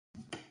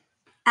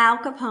Al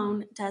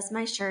Capone Does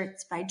My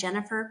Shirts by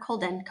Gennifer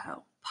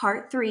Choldenko,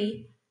 Part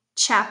 3,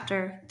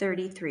 Chapter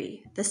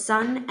 33, The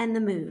Sun and the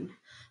Moon,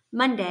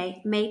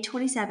 Monday, May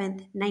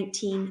 27th,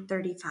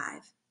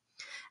 1935.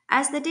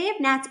 As the day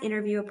of Nat's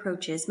interview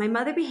approaches, my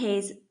mother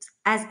behaves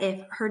as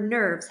if her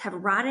nerves have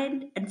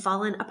rotted and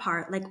fallen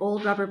apart like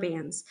old rubber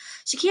bands.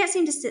 She can't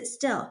seem to sit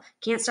still,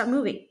 can't stop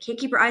moving, can't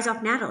keep her eyes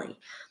off Natalie.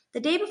 The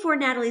day before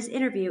Natalie's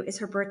interview is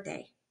her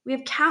birthday. We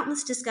have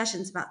countless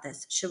discussions about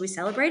this. Should we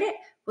celebrate it?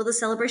 Will the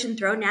celebration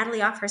throw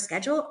Natalie off her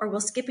schedule, or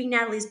will skipping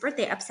Natalie's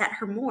birthday upset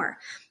her more?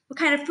 What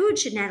kind of food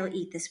should Natalie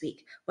eat this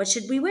week? What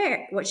should we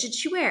wear? What should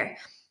she wear?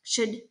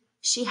 Should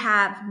she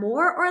have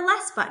more or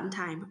less button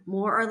time?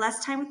 More or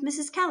less time with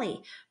Mrs.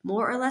 Kelly?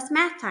 More or less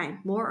math time?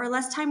 More or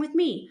less time with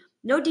me?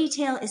 No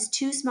detail is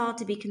too small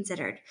to be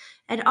considered.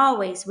 And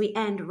always we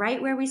end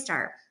right where we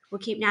start. We'll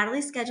keep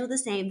Natalie's schedule the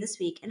same this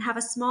week and have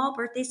a small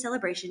birthday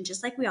celebration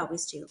just like we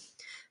always do.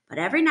 But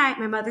every night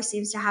my mother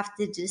seems to have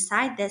to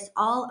decide this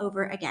all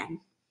over again.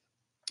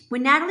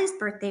 When Natalie's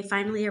birthday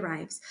finally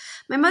arrives,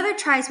 my mother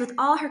tries with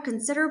all her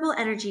considerable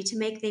energy to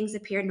make things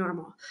appear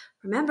normal.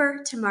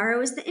 Remember,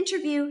 tomorrow is the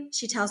interview,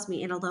 she tells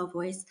me in a low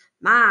voice.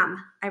 Mom,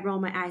 I roll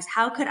my eyes.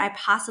 How could I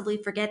possibly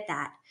forget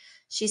that?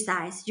 She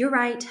sighs. You're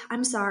right.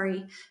 I'm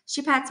sorry.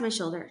 She pats my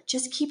shoulder.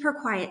 Just keep her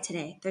quiet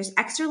today. There's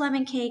extra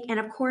lemon cake and,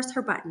 of course,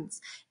 her buttons.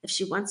 If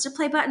she wants to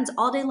play buttons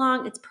all day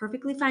long, it's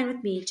perfectly fine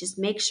with me. Just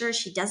make sure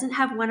she doesn't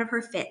have one of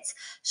her fits.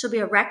 She'll be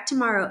a wreck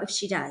tomorrow if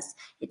she does.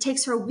 It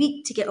takes her a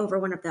week to get over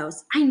one of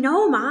those. I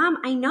know, Mom.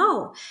 I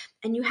know.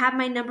 And you have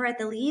my number at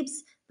the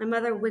Leaves? My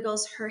mother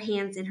wiggles her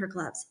hands in her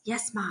gloves.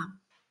 Yes, Mom.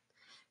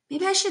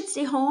 Maybe I should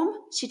stay home?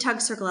 She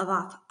tugs her glove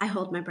off. I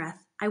hold my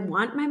breath. I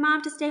want my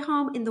mom to stay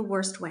home in the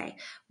worst way.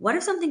 What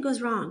if something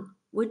goes wrong?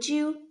 Would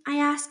you? I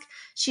ask.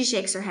 She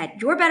shakes her head.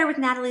 You're better with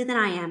Natalie than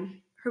I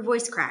am. Her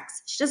voice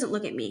cracks. She doesn't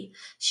look at me.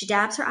 She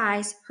dabs her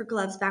eyes, her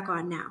gloves back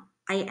on now.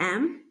 I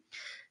am?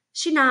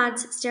 She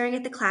nods, staring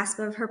at the clasp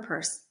of her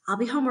purse. I'll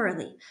be home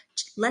early.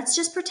 Let's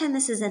just pretend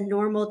this is a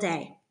normal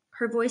day.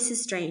 Her voice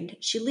is strained.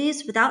 She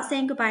leaves without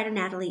saying goodbye to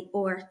Natalie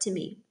or to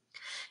me.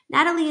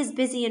 Natalie is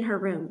busy in her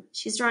room.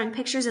 She's drawing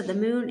pictures of the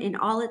moon in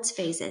all its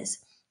phases.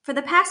 For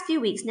the past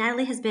few weeks,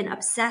 Natalie has been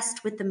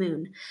obsessed with the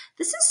moon.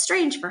 This is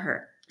strange for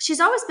her.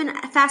 She's always been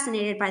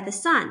fascinated by the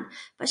sun,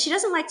 but she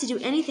doesn't like to do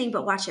anything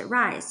but watch it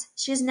rise.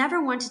 She has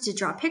never wanted to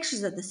draw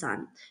pictures of the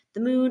sun, the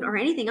moon, or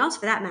anything else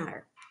for that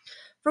matter.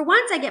 For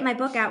once, I get my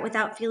book out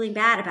without feeling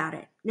bad about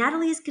it.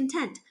 Natalie is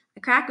content. I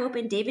crack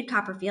open David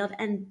Copperfield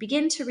and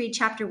begin to read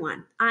chapter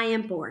 1, I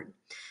Am Born.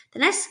 The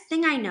next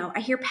thing I know, I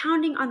hear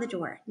pounding on the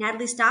door.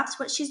 Natalie stops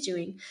what she's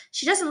doing.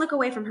 She doesn't look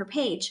away from her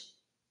page,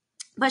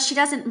 but she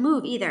doesn't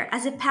move either,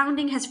 as if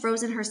pounding has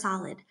frozen her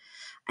solid.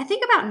 I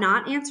think about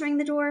not answering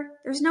the door.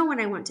 There's no one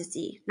I want to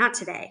see, not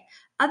today.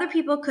 Other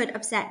people could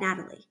upset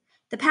Natalie.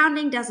 The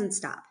pounding doesn't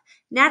stop.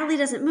 Natalie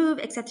doesn't move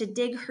except to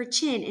dig her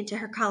chin into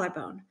her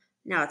collarbone.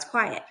 Now it's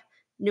quiet.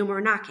 No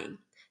more knocking.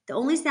 The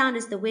only sound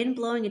is the wind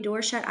blowing a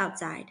door shut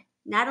outside.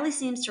 Natalie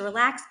seems to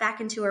relax back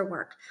into her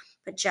work.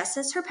 But just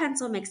as her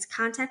pencil makes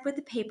contact with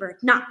the paper,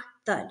 knock,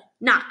 thud,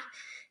 knock.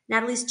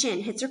 Natalie's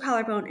chin hits her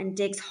collarbone and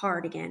digs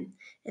hard again.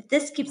 If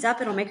this keeps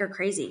up, it'll make her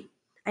crazy.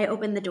 I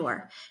open the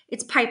door.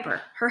 It's Piper,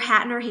 her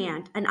hat in her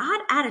hand, an odd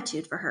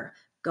attitude for her.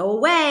 Go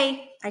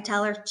away, I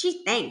tell her.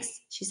 Gee,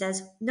 thanks, she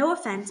says. No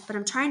offense, but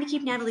I'm trying to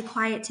keep Natalie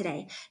quiet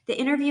today. The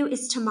interview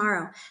is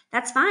tomorrow.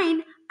 That's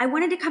fine. I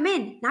wanted to come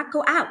in, not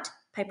go out,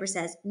 Piper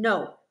says.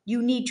 No,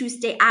 you need to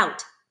stay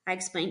out. I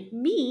explain.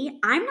 Me?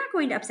 I'm not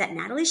going to upset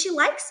Natalie. She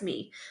likes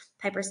me.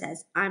 Piper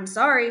says, I'm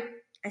sorry,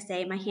 I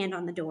say, my hand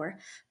on the door.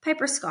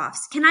 Piper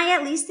scoffs. Can I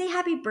at least say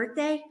happy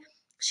birthday?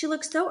 She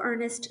looks so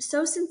earnest,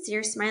 so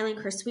sincere, smiling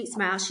her sweet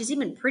smile. She's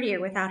even prettier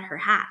without her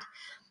hat.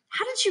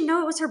 How did you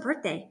know it was her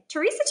birthday?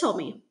 Teresa told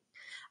me.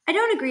 I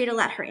don't agree to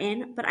let her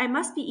in, but I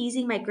must be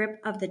easing my grip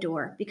of the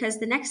door, because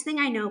the next thing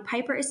I know,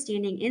 Piper is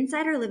standing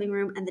inside her living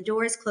room and the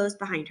door is closed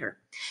behind her.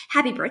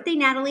 Happy birthday,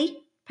 Natalie.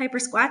 Piper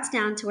squats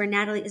down to where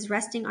Natalie is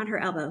resting on her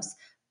elbows.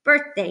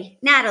 Birthday,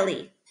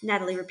 Natalie,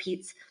 Natalie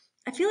repeats.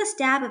 I feel a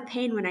stab of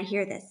pain when I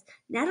hear this.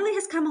 Natalie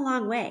has come a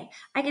long way.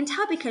 I can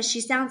tell because she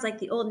sounds like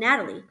the old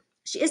Natalie.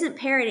 She isn't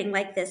parroting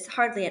like this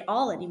hardly at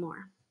all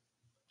anymore.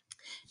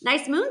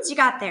 Nice moons you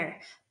got there.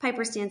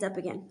 Piper stands up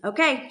again.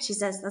 Okay, she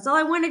says, that's all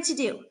I wanted to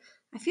do.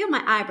 I feel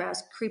my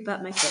eyebrows creep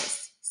up my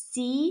face.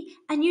 See?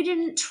 And you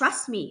didn't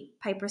trust me,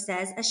 Piper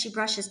says as she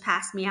brushes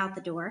past me out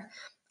the door.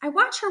 I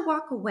watch her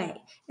walk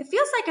away. It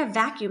feels like a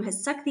vacuum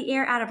has sucked the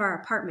air out of our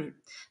apartment.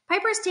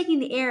 Piper is taking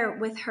the air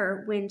with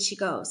her when she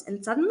goes,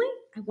 and suddenly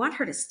I want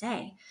her to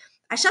stay.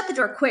 I shut the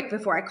door quick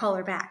before I call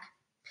her back.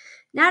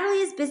 Natalie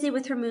is busy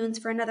with her moons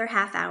for another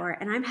half hour,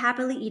 and I'm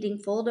happily eating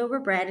fold-over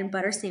bread and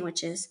butter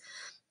sandwiches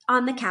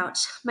on the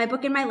couch, my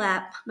book in my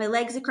lap, my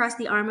legs across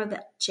the arm of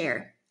the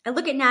chair. I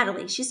look at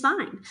Natalie. She's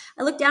fine.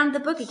 I look down at the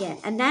book again,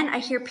 and then I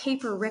hear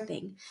paper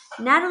ripping.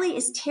 Natalie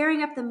is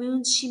tearing up the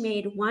moons she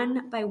made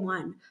one by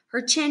one,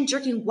 her chin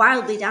jerking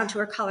wildly down to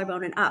her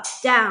collarbone and up,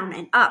 down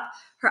and up.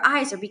 Her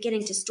eyes are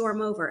beginning to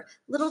storm over.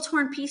 Little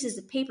torn pieces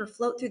of paper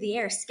float through the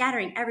air,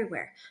 scattering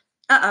everywhere.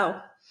 Uh-oh.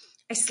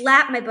 I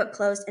slap my book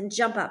closed and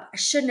jump up. I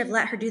shouldn't have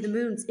let her do the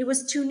moons. It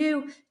was too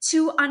new,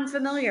 too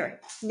unfamiliar.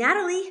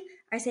 Natalie,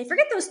 I say,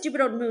 forget those stupid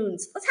old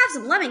moons. Let's have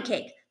some lemon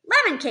cake.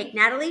 Lemon cake,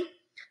 Natalie.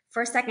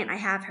 For a second, I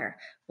have her.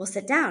 We'll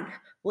sit down.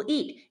 We'll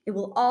eat. It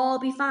will all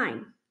be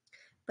fine.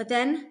 But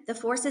then the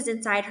forces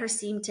inside her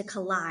seem to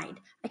collide.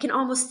 I can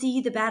almost see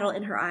the battle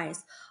in her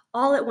eyes.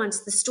 All at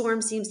once, the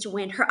storm seems to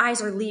win. Her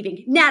eyes are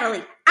leaving.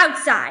 Natalie,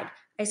 outside!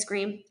 I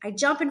scream. I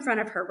jump in front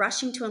of her,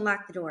 rushing to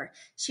unlock the door.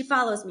 She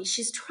follows me.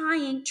 She's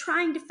trying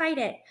to fight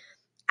it.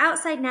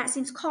 Outside, Nat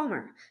seems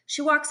calmer.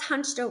 She walks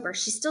hunched over.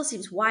 She still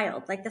seems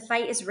wild, like the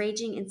fight is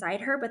raging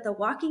inside her, but the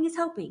walking is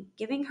helping,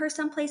 giving her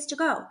some place to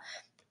go.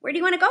 Where do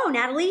you want to go,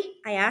 Natalie?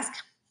 I ask.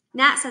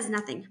 Nat says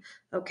nothing.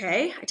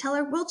 Okay, I tell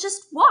her, we'll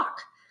just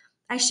walk.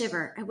 I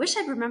shiver. I wish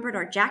I'd remembered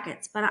our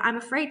jackets, but I'm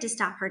afraid to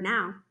stop her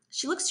now.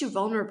 She looks too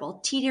vulnerable,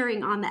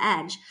 teetering on the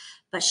edge,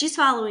 but she's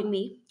following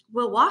me.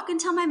 We'll walk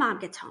until my mom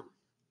gets home.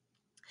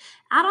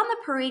 Out on the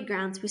parade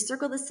grounds, we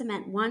circle the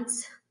cement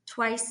once,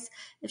 twice.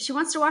 If she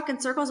wants to walk in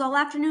circles all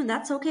afternoon,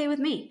 that's okay with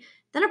me.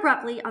 Then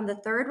abruptly, on the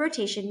third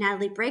rotation,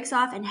 Natalie breaks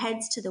off and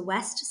heads to the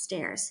west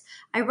stairs.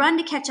 I run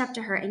to catch up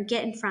to her and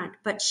get in front,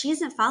 but she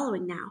isn't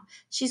following now.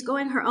 She's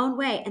going her own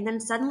way, and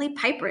then suddenly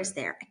Piper is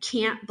there. I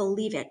can't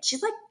believe it.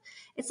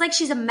 It's like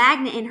she's a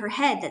magnet in her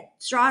head that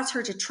draws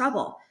her to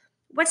trouble.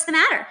 What's the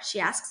matter? She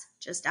asks.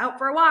 Just out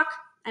for a walk,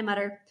 I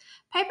mutter.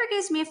 Piper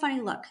gives me a funny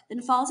look,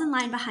 then falls in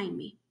line behind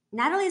me.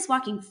 Natalie is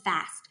walking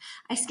fast.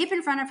 I skip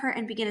in front of her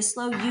and begin a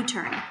slow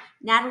U-turn.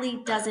 Natalie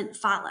doesn't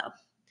follow.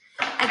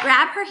 I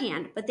grab her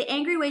hand, but the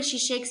angry way she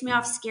shakes me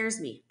off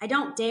scares me. I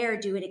don't dare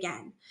do it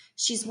again.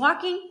 She's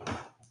walking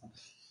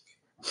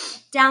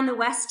down the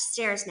west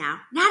stairs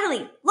now.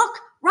 Natalie, look,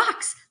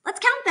 rocks.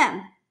 Let's count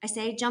them, I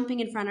say, jumping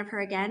in front of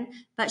her again,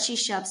 but she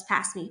shoves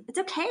past me. It's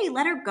okay,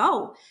 let her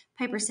go,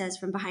 Piper says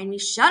from behind me.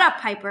 Shut up,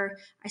 Piper,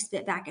 I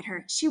spit back at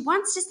her. She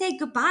wants to say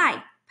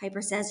goodbye,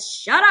 Piper says.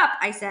 Shut up,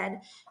 I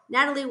said.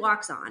 Natalie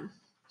walks on.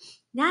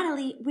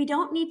 Natalie, we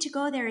don't need to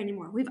go there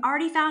anymore. We've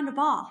already found a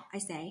ball, I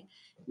say.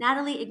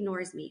 Natalie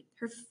ignores me.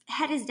 Her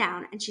head is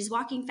down, and she's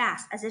walking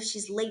fast as if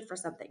she's late for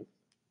something.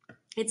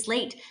 It's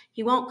late.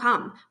 He won't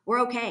come.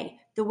 We're okay.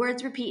 The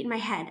words repeat in my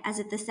head as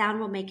if the sound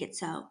will make it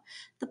so.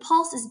 The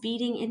pulse is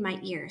beating in my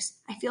ears.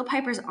 I feel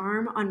Piper's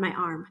arm on my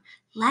arm.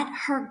 Let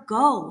her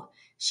go,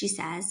 she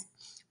says.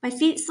 My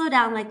feet slow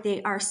down like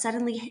they are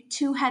suddenly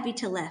too heavy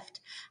to lift.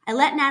 I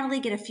let Natalie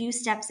get a few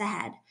steps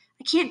ahead.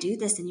 I can't do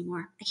this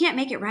anymore. I can't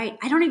make it right.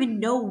 I don't even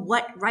know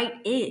what right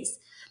is.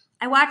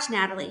 I watch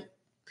Natalie.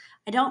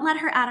 I don't let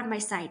her out of my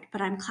sight,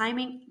 but I'm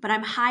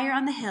higher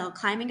on the hill,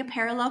 climbing a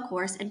parallel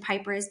course, and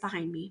Piper is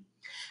behind me.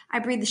 I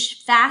breathe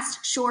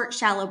fast, short,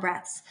 shallow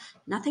breaths.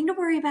 Nothing to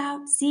worry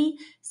about. See,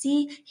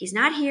 he's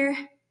not here.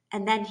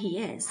 And then he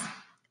is.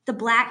 The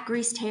black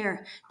greased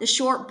hair, the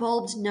short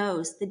bulbed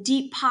nose, the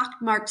deep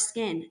pock-marked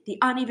skin, the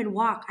uneven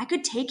walk. I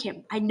could take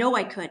him. I know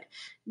I could.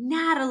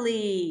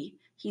 Natalie,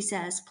 he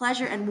says,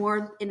 pleasure and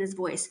warmth in his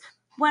voice.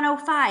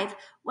 105,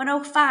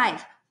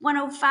 105,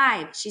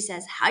 105, she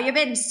says. How you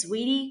been,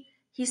 sweetie?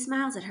 He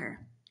smiles at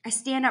her. I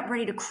stand up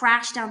ready to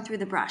crash down through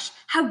the brush.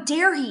 How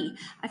dare he?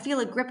 I feel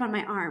a grip on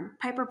my arm.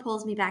 Piper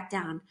pulls me back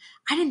down.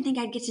 I didn't think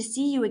I'd get to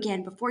see you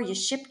again before you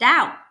shipped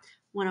out,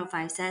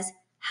 105 says.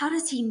 How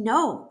does he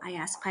know? I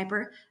ask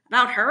Piper.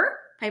 About her?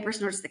 Piper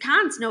snorts. The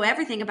cons know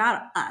everything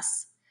about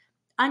us.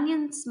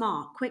 Onion's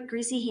small, quick,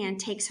 greasy hand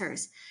takes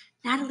hers.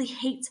 Natalie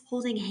hates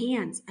holding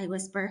hands, I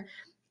whisper.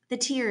 The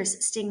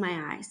tears sting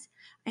my eyes.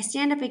 I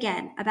stand up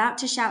again, about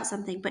to shout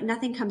something, but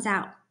nothing comes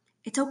out.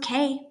 It's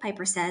okay,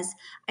 Piper says.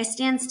 I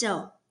stand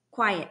still,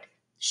 quiet,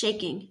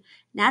 shaking.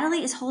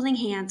 Natalie is holding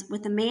hands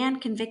with a man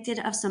convicted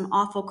of some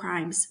awful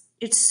crimes.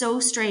 It's so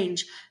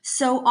strange,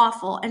 so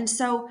awful, and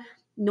so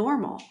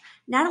normal.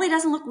 Natalie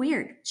doesn't look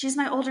weird. She's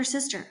my older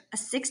sister, a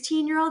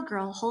 16-year-old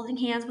girl holding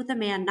hands with a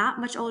man not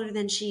much older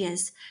than she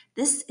is.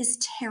 This is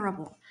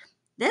terrible.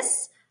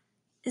 This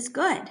is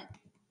good.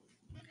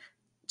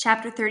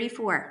 Chapter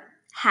 34,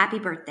 Happy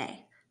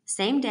Birthday.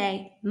 Same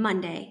day,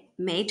 Monday,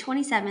 May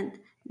 27th,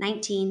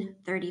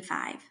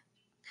 1935.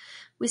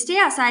 We stay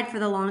outside for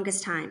the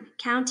longest time,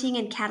 counting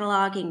and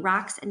cataloging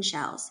rocks and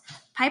shells.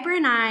 Piper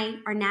and I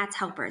are Nat's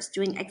helpers,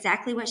 doing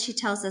exactly what she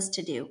tells us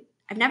to do.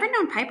 I've never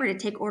known Piper to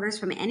take orders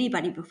from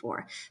anybody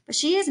before, but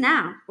she is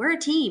now. We're a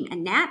team,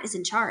 and Nat is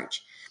in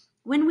charge.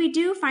 When we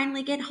do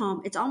finally get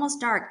home, it's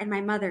almost dark, and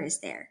my mother is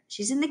there.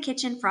 She's in the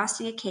kitchen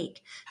frosting a cake.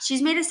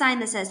 She's made a sign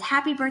that says,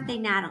 Happy Birthday,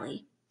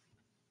 Natalie,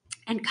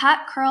 and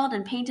cut, curled,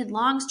 and painted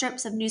long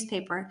strips of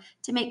newspaper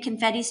to make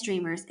confetti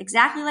streamers,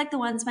 exactly like the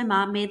ones my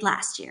mom made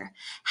last year.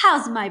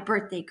 How's my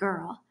birthday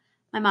girl?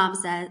 My mom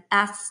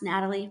asks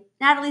Natalie.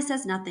 Natalie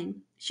says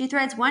nothing. She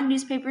threads one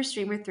newspaper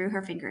streamer through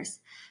her fingers.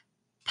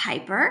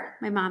 Piper,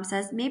 my mom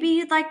says, maybe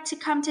you'd like to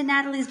come to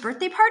Natalie's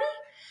birthday party?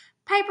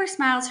 Piper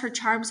smiles her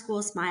charm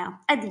school smile.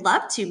 I'd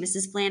love to,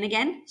 Mrs.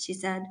 Flanagan, she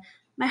said.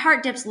 My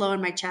heart dips low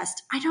in my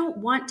chest. I don't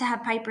want to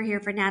have Piper here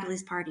for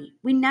Natalie's party.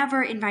 We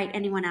never invite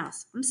anyone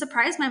else. I'm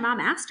surprised my mom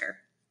asked her.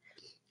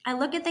 I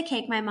look at the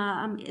cake my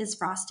mom is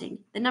frosting,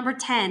 the number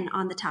 10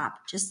 on the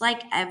top, just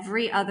like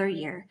every other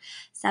year.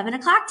 7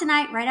 o'clock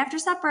tonight, right after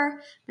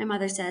supper, my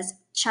mother says.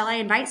 Shall I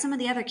invite some of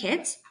the other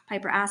kids?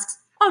 Piper asks.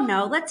 Oh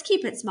no, let's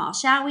keep it small,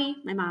 shall we?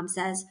 My mom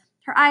says.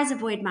 Her eyes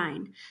avoid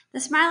mine.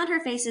 The smile on her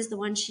face is the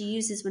one she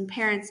uses when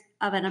parents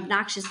of an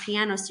obnoxious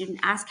piano student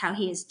ask how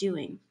he is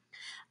doing.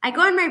 I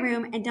go in my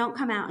room and don't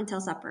come out until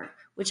supper,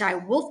 which I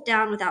wolf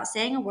down without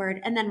saying a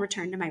word and then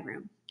return to my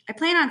room. I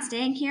plan on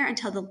staying here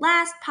until the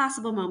last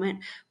possible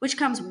moment, which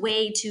comes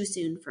way too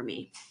soon for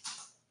me.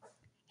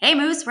 Hey,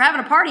 Moose, we're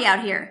having a party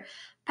out here.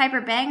 Piper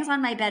bangs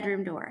on my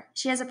bedroom door.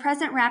 She has a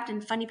present wrapped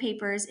in funny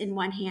papers in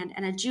one hand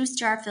and a juice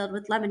jar filled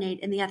with lemonade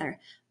in the other.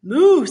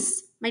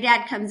 Moose! My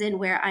dad comes in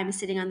where I'm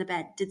sitting on the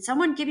bed. Did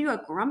someone give you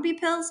a grumpy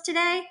pills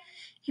today?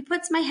 He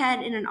puts my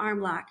head in an arm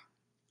lock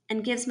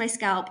and gives my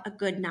scalp a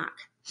good knock.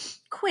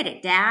 Quit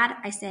it, Dad,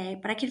 I say,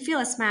 but I can feel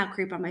a smile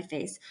creep on my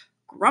face.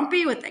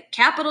 Grumpy with a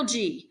capital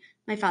G,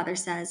 my father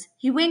says.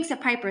 He winks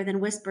at Piper,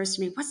 then whispers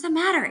to me, What's the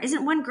matter?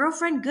 Isn't one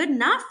girlfriend good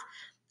enough?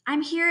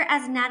 I'm here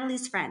as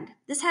Natalie's friend.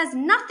 This has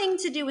nothing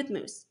to do with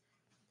Moose,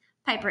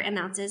 Piper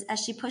announces as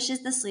she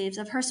pushes the sleeves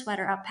of her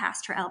sweater up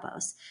past her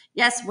elbows.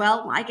 Yes,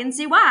 well, I can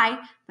see why,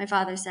 my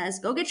father says.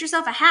 Go get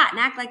yourself a hat and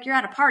act like you're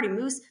at a party,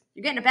 Moose.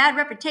 You're getting a bad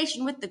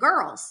reputation with the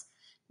girls.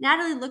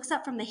 Natalie looks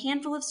up from the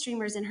handful of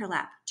streamers in her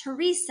lap.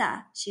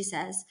 Teresa, she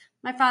says.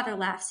 My father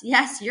laughs.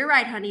 Yes, you're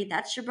right, honey.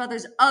 That's your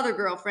brother's other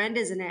girlfriend,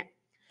 isn't it?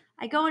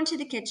 I go into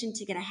the kitchen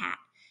to get a hat.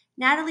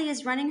 Natalie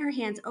is running her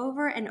hands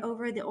over and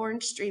over the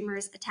orange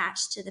streamers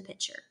attached to the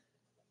pitcher.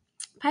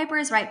 Piper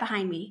is right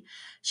behind me.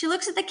 She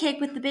looks at the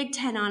cake with the big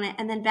 10 on it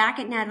and then back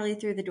at Natalie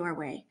through the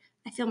doorway.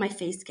 I feel my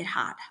face get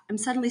hot. I'm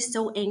suddenly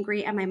so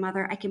angry at my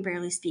mother I can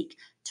barely speak.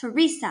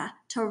 Teresa,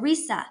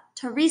 Teresa,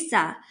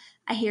 Teresa.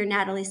 I hear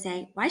Natalie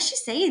say. Why is she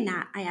saying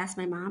that? I ask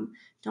my mom.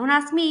 Don't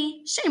ask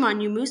me. Shame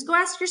on you, Moose. Go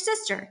ask your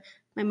sister,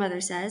 my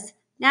mother says.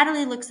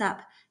 Natalie looks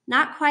up.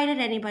 Not quite at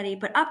anybody,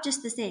 but up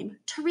just the same.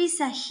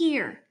 Teresa,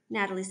 here,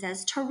 Natalie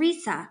says.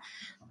 Teresa.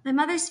 My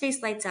mother's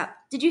face lights up.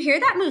 Did you hear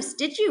that, Moose?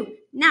 Did you?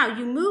 Now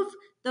you move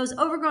those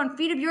overgrown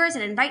feet of yours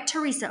and invite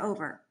Teresa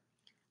over.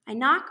 I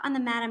knock on the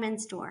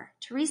Madamen's door.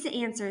 Teresa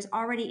answers,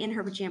 already in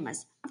her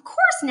pajamas. Of course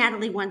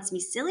Natalie wants me,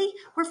 silly.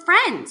 We're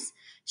friends.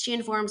 She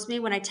informs me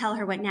when I tell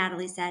her what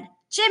Natalie said.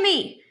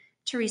 Jimmy!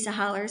 Teresa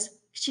hollers.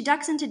 She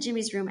ducks into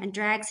Jimmy's room and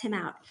drags him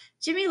out.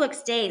 Jimmy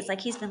looks dazed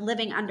like he's been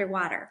living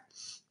underwater.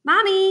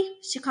 Mommy,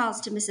 she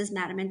calls to Mrs.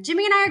 Madaman.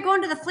 Jimmy and I are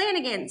going to the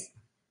Flanagans.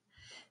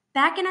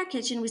 Back in our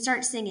kitchen, we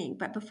start singing,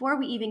 but before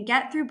we even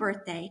get through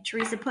birthday,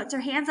 Teresa puts her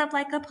hands up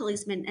like a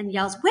policeman and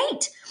yells,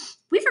 Wait!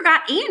 We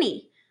forgot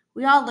Annie!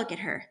 We all look at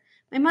her.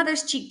 My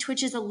mother's cheek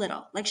twitches a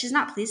little, like she's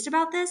not pleased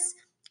about this.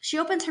 She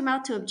opens her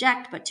mouth to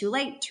object, but too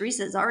late.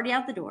 Teresa is already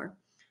out the door.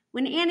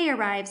 When Annie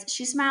arrives,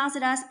 she smiles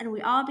at us and we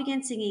all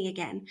begin singing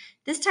again.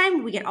 This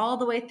time, we get all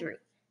the way through.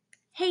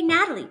 Hey,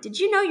 Natalie, did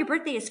you know your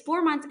birthday is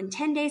 4 months and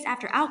 10 days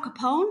after Al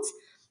Capone's?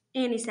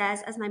 Annie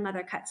says as my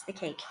mother cuts the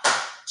cake.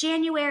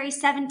 January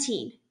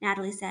 17,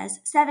 Natalie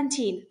says.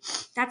 17.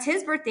 That's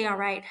his birthday, all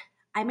right.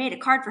 I made a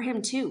card for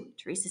him, too,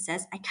 Teresa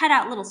says. I cut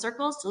out little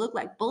circles to look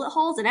like bullet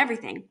holes and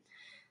everything.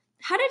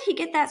 How did he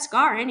get that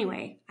scar,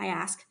 anyway? I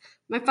ask.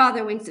 My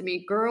father winks at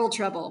me. Girl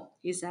trouble,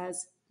 he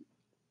says.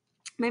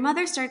 My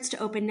mother starts to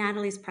open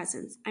Natalie's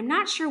presents. I'm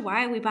not sure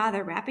why we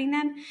bother wrapping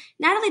them.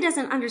 Natalie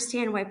doesn't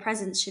understand why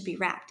presents should be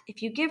wrapped.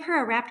 If you give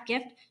her a wrapped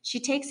gift,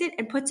 she takes it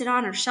and puts it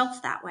on her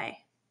shelf that way.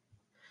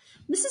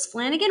 Mrs.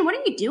 Flanagan, what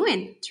are you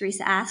doing?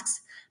 Teresa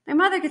asks. My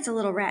mother gets a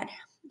little red.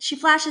 She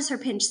flashes her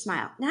pinched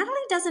smile. Natalie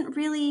doesn't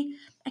really,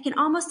 I can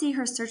almost see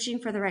her searching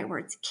for the right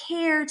words,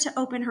 care to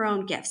open her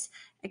own gifts.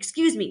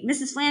 Excuse me,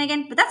 Mrs.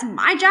 Flanagan, but that's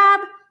my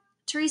job.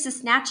 Teresa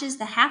snatches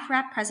the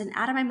half-wrapped present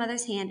out of my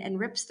mother's hand and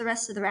rips the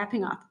rest of the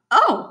wrapping off.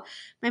 Oh,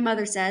 my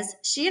mother says.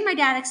 She and my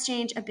dad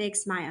exchange a big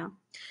smile.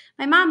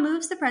 My mom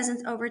moves the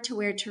presents over to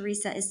where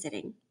Teresa is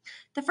sitting.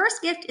 The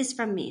first gift is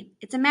from me.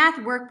 It's a math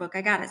workbook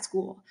I got at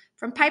school.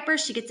 From Piper,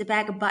 she gets a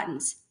bag of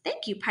buttons.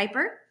 Thank you,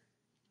 Piper.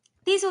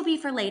 These will be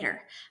for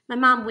later. My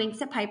mom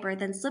winks at Piper,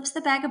 then slips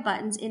the bag of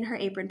buttons in her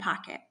apron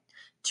pocket.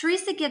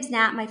 Teresa gives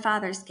Nat my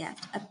father's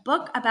gift, a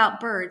book about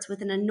birds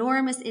with an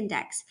enormous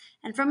index,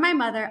 and from my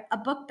mother, a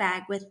book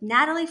bag with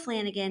Natalie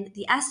Flanagan,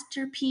 the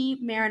Esther P.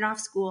 Marinoff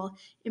School,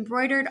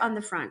 embroidered on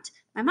the front.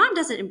 My mom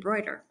doesn't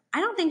embroider.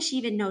 I don't think she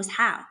even knows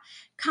how.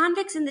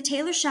 Convicts in the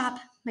tailor shop,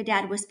 my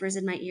dad whispers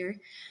in my ear.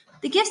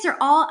 The gifts are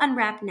all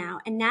unwrapped now,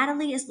 and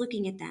Natalie is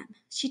looking at them.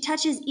 She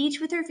touches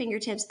each with her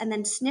fingertips and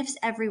then sniffs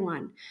every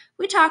one.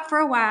 We talk for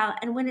a while,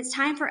 and when it's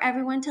time for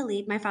everyone to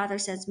leave, my father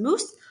says,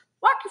 Moose,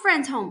 walk your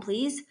friends home,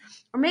 please.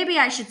 Or maybe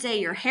I should say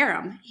your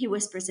harem, he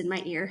whispers in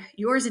my ear.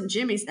 Yours and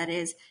Jimmy's, that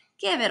is.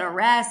 Give it a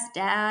rest,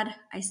 Dad,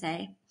 I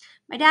say.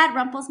 My dad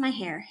rumples my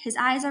hair. His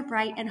eyes are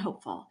bright and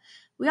hopeful.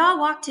 We all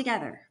walk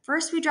together.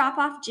 First we drop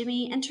off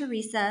Jimmy and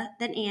Teresa,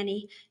 then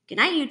Annie. Good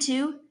night, you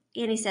two,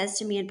 Annie says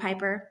to me and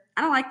Piper.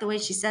 I don't like the way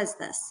she says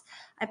this.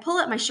 I pull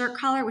at my shirt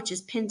collar, which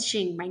is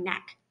pinching my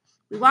neck.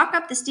 We walk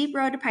up the steep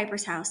road to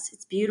Piper's house.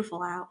 It's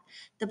beautiful out.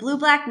 The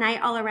blue-black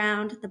night all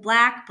around, the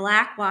black,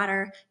 black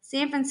water,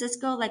 San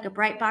Francisco like a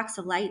bright box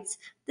of lights.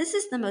 This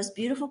is the most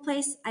beautiful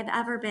place I've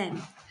ever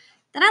been.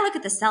 Then I look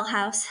at the cell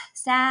house,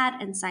 sad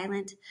and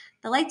silent.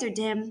 The lights are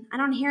dim. I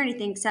don't hear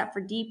anything except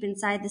for deep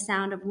inside the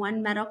sound of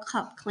one metal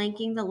cup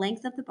clanking the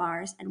length of the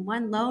bars and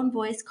one lone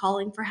voice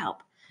calling for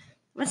help.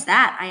 What's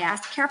that? I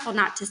ask, careful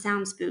not to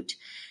sound spooked.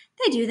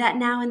 They do that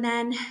now and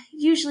then.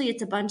 Usually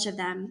it's a bunch of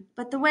them,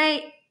 but that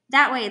way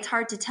it's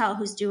hard to tell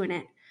who's doing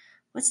it.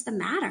 What's the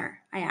matter?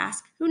 I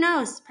ask. Who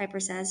knows? Piper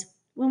says.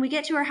 When we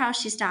get to her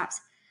house, she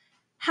stops.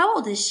 How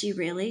old is she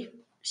really?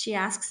 She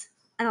asks.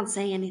 I don't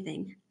say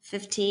anything.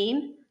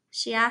 15?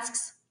 She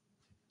asks.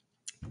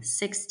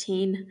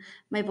 16,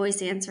 my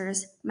voice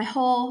answers. My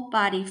whole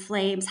body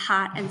flames,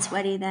 hot and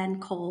sweaty,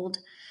 then cold.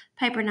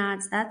 Piper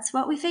nods. That's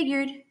what we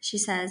figured, she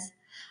says.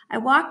 I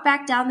walk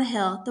back down the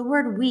hill, the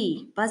word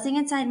we buzzing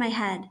inside my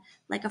head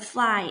like a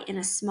fly in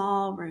a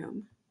small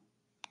room.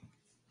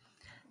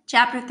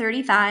 Chapter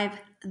 35,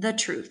 The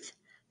Truth.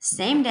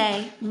 Same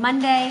day,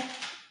 Monday,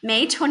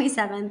 May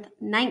 27th,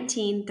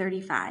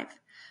 1935.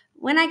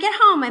 When I get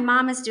home, my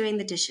mom is doing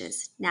the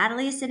dishes.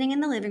 Natalie is sitting in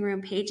the living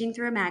room paging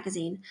through a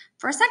magazine.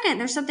 For a second,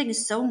 there's something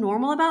so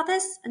normal about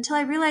this until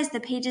I realize the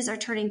pages are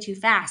turning too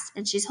fast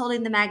and she's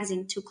holding the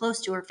magazine too close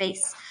to her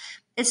face.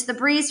 It's the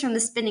breeze from the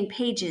spinning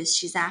pages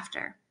she's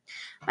after.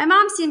 My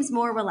mom seems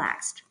more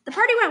relaxed. The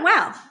party went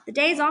well. The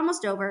day is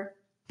almost over.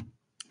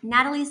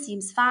 Natalie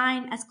seems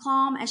fine, as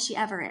calm as she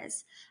ever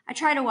is. I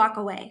try to walk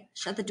away,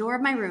 shut the door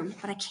of my room,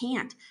 but I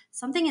can't.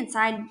 Something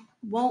inside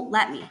won't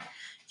let me.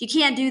 You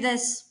can't do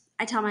this,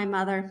 I tell my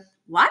mother.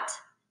 What?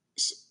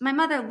 My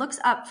mother looks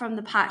up from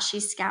the pot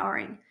she's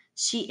scouring.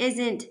 She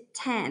isn't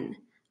 10,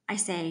 I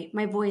say,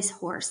 my voice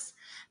hoarse.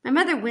 My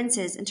mother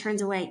winces and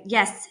turns away.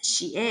 Yes,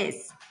 she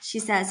is, she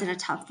says in a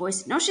tough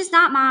voice. No, she's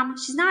not, Mom.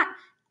 She's not,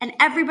 and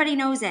everybody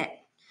knows it.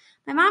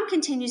 My mom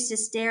continues to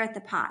stare at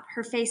the pot.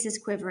 Her face is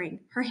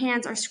quivering. Her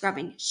hands are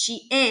scrubbing.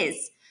 She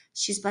is,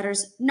 she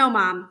sputters. No,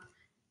 Mom.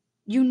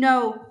 You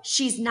know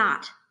she's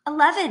not.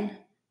 11.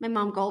 My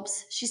mom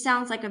gulps. She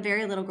sounds like a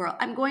very little girl.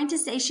 I'm going to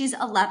say she's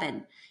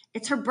 11.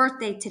 It's her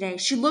birthday today.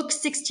 She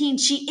looks 16.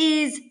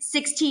 She is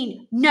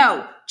 16.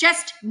 No,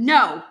 just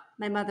no.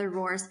 My mother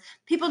roars.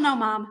 People know,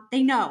 Mom.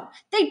 They know.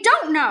 They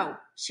don't know,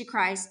 she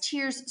cries,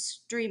 tears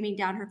streaming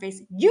down her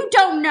face. You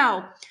don't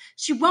know.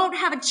 She won't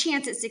have a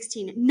chance at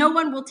 16. No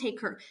one will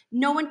take her.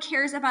 No one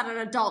cares about an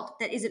adult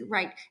that isn't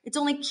right. It's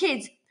only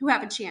kids who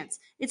have a chance.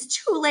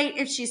 It's too late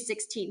if she's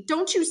 16.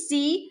 Don't you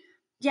see?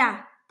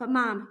 Yeah, but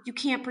Mom, you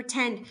can't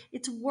pretend.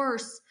 It's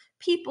worse.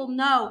 People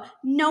know.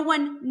 No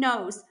one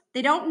knows.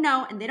 They don't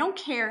know and they don't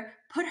care.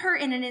 Put her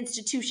in an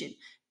institution.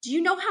 Do you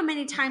know how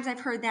many times I've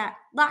heard that?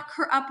 Lock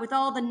her up with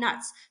all the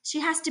nuts. She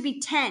has to be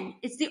 10.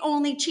 It's the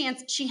only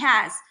chance she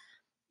has.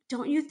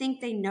 Don't you think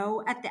they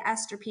know at the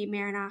Esther P.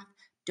 Marinoff?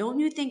 Don't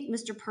you think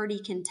Mr. Purdy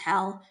can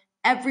tell?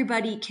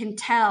 Everybody can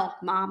tell,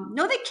 Mom.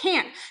 No, they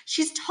can't.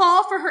 She's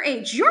tall for her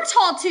age. You're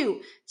tall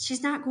too.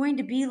 She's not going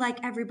to be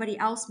like everybody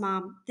else,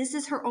 Mom. This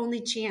is her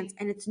only chance,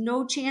 and it's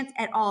no chance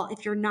at all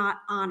if you're not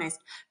honest.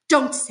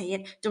 Don't say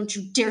it. Don't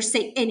you dare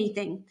say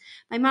anything.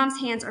 My mom's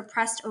hands are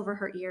pressed over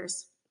her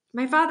ears.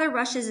 My father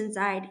rushes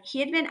inside. He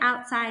had been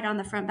outside on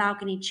the front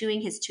balcony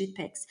chewing his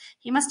toothpicks.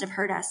 He must have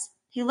heard us.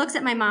 He looks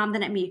at my mom,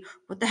 then at me.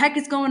 What the heck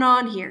is going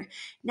on here?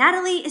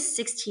 Natalie is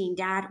 16,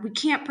 Dad. We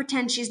can't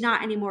pretend she's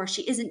not anymore.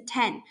 She isn't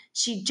 10.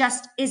 She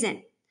just isn't.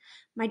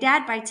 My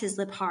dad bites his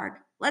lip hard.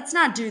 Let's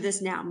not do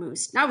this now,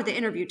 Moose. Not with the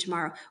interview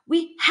tomorrow.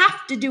 We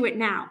have to do it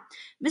now.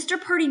 Mr.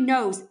 Purdy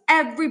knows.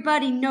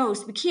 Everybody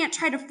knows. We can't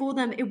try to fool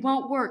them. It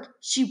won't work.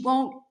 She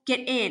won't get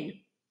in.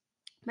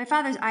 My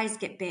father's eyes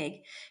get big.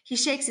 He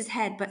shakes his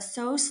head, but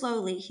so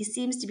slowly he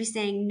seems to be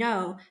saying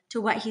no to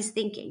what he's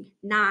thinking,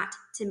 not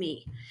to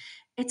me.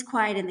 It's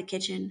quiet in the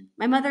kitchen.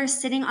 My mother is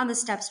sitting on the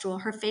step stool,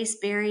 her face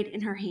buried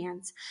in her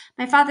hands.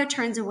 My father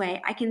turns away.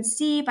 I can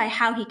see by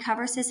how he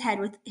covers his head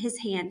with his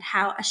hand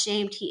how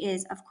ashamed he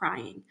is of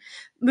crying.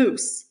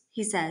 Moose,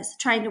 he says,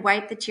 trying to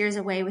wipe the tears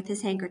away with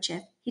his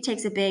handkerchief. He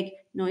takes a big,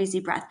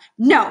 noisy breath.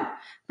 No,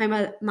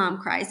 my mom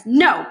cries.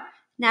 No.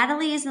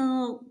 Natalie is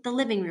in the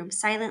living room,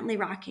 silently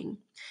rocking.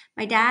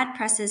 My dad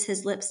presses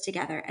his lips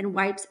together and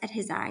wipes at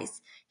his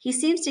eyes. He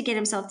seems to get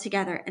himself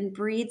together and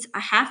breathes a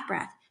half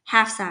breath,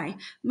 half sigh.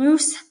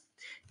 Moose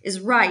is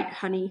right,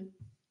 honey.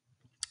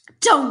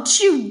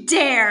 Don't you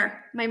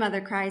dare, my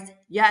mother cries.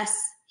 Yes,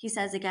 he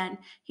says again.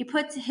 He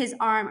puts his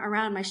arm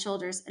around my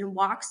shoulders and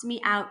walks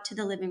me out to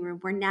the living room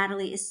where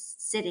Natalie is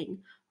sitting,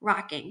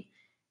 rocking.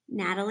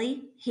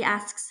 Natalie, he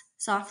asks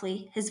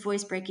softly, his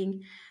voice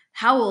breaking.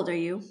 How old are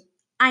you?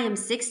 I am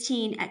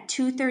 16 at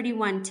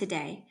 2:31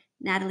 today,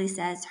 Natalie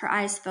says, her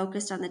eyes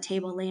focused on the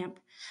table lamp.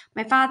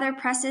 My father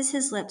presses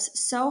his lips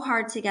so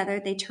hard together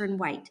they turn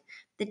white.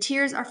 The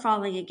tears are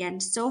falling again,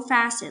 so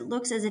fast it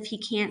looks as if he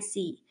can't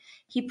see.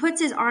 He puts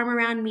his arm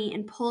around me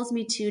and pulls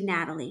me to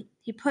Natalie.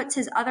 He puts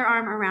his other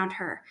arm around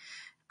her.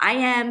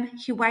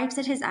 He wipes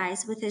at his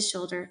eyes with his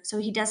shoulder so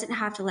he doesn't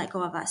have to let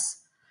go of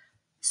us.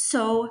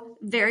 So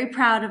very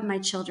proud of my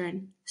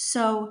children.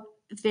 So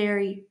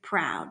very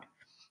proud.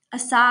 A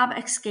sob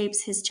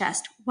escapes his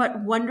chest.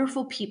 What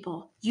wonderful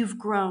people you've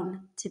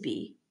grown to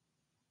be.